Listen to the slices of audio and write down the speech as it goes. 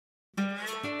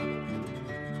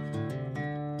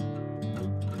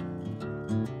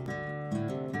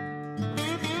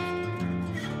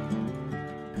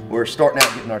we're starting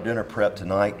out getting our dinner prep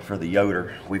tonight for the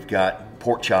Yoder. We've got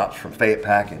pork chops from Fayette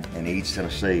Packing in East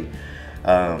Tennessee.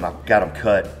 I've got them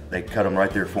cut. They cut them right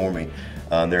there for me.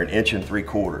 They're 1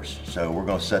 3/4 inches. So we're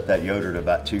gonna set that Yoder to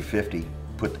about 250,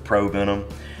 put the probe in them,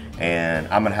 and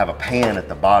I'm gonna have a pan at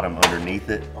the bottom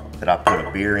underneath it that I put a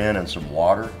beer in and some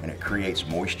water, and it creates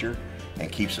moisture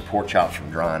and keeps the pork chops from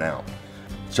drying out.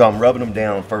 So I'm rubbing them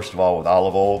down first of all with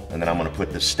olive oil, and then I'm gonna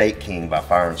put the Steak King by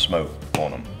Fire and Smoke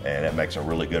on them, and it makes a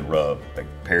really good rub. It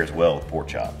pairs well with pork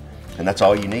chop. And that's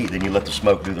all you need. Then you let the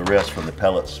smoke do the rest from the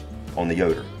pellets on the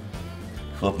Yoder.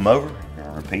 Flip them over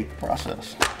and repeat the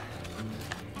process.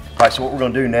 All right, so what we're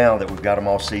gonna do now that we've got them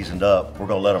all seasoned up, we're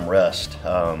gonna let them rest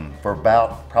for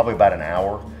probably about an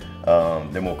hour.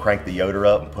 Then we'll crank the Yoder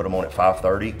up and put them on at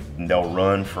 530, and they'll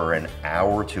run for an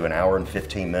hour to an hour and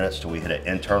 15 minutes till we hit an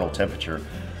internal temperature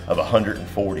of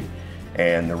 140.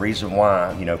 And the reason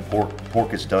why, you know,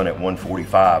 pork is done at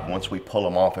 145. Once we pull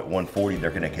them off at 140,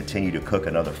 they're gonna continue to cook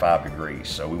another 5 degrees.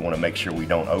 So we wanna make sure we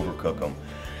don't overcook them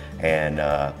and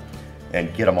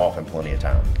get them off in plenty of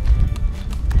time.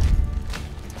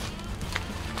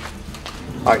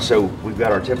 All right, so we've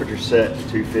got our temperature set to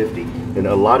 250, and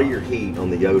a lot of your heat on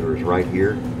the Yoder is right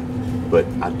here, but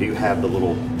I do have the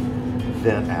little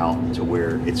vent out to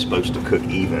where it's supposed to cook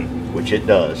even, which it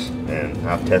does, and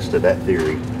I've tested that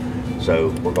theory.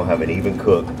 So we're gonna have an even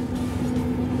cook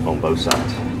on both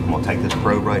sides. I'm gonna take this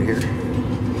probe right here,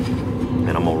 and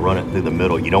I'm gonna run it through the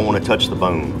middle. You don't wanna touch the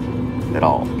bone at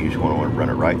all. You just wanna run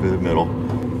it right through the middle.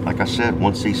 Like I said,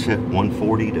 once these hit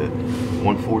 140 to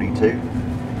 142,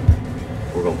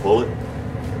 we're gonna pull it,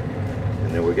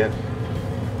 and there we go.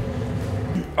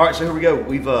 All right, so here we go.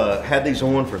 We've had these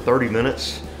on for 30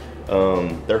 minutes.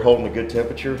 They're holding a good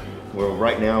temperature. Well,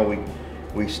 right now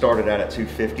we started out at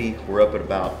 250. We're up at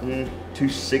about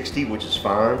 260, which is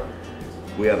fine.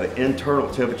 We have an internal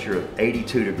temperature of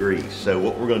 82 degrees. So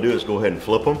what we're gonna do is go ahead and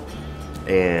flip them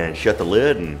and shut the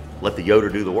lid and let the Yoder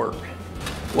do the work.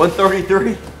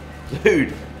 133,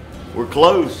 dude, we're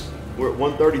close. We're at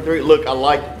 133. Look,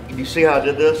 you see how I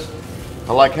did this?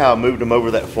 I like how I moved them over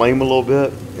that flame a little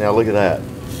bit. Now look at that.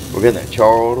 We're getting that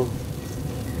char on them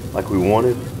like we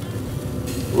wanted.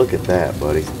 Look at that,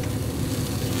 buddy.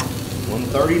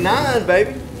 139,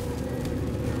 baby.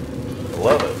 I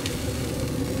love it.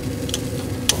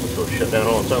 Almost gonna shut down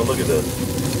on its own. Look at this.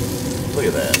 Look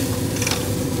at that.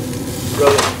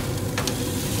 Brother,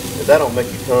 if that don't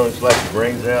make your tongue slap your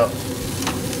brains out.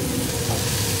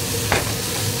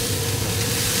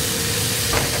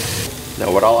 Now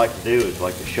what I like to do is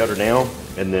like to shut her down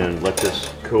and then let this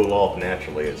cool off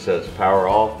naturally. It says power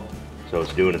off, so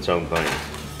it's doing its own thing.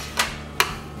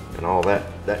 And all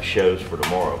that shows for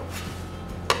tomorrow.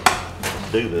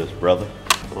 Let's do this, brother.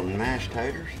 Little mashed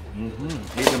taters.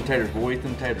 Eat them taters, boy, eat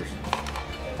them taters.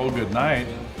 Oh, good night.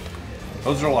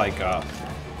 Those are like,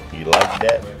 You like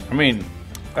that? I mean,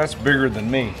 that's bigger than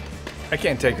me. I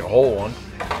can't take a whole one.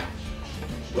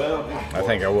 Well, I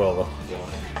think I will, though.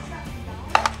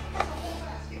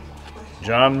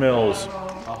 John Mills,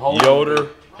 Yoder,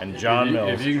 and John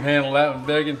Mills. If you can handle that with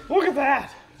bacon, Look at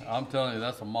that. I'm telling you,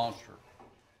 that's a monster.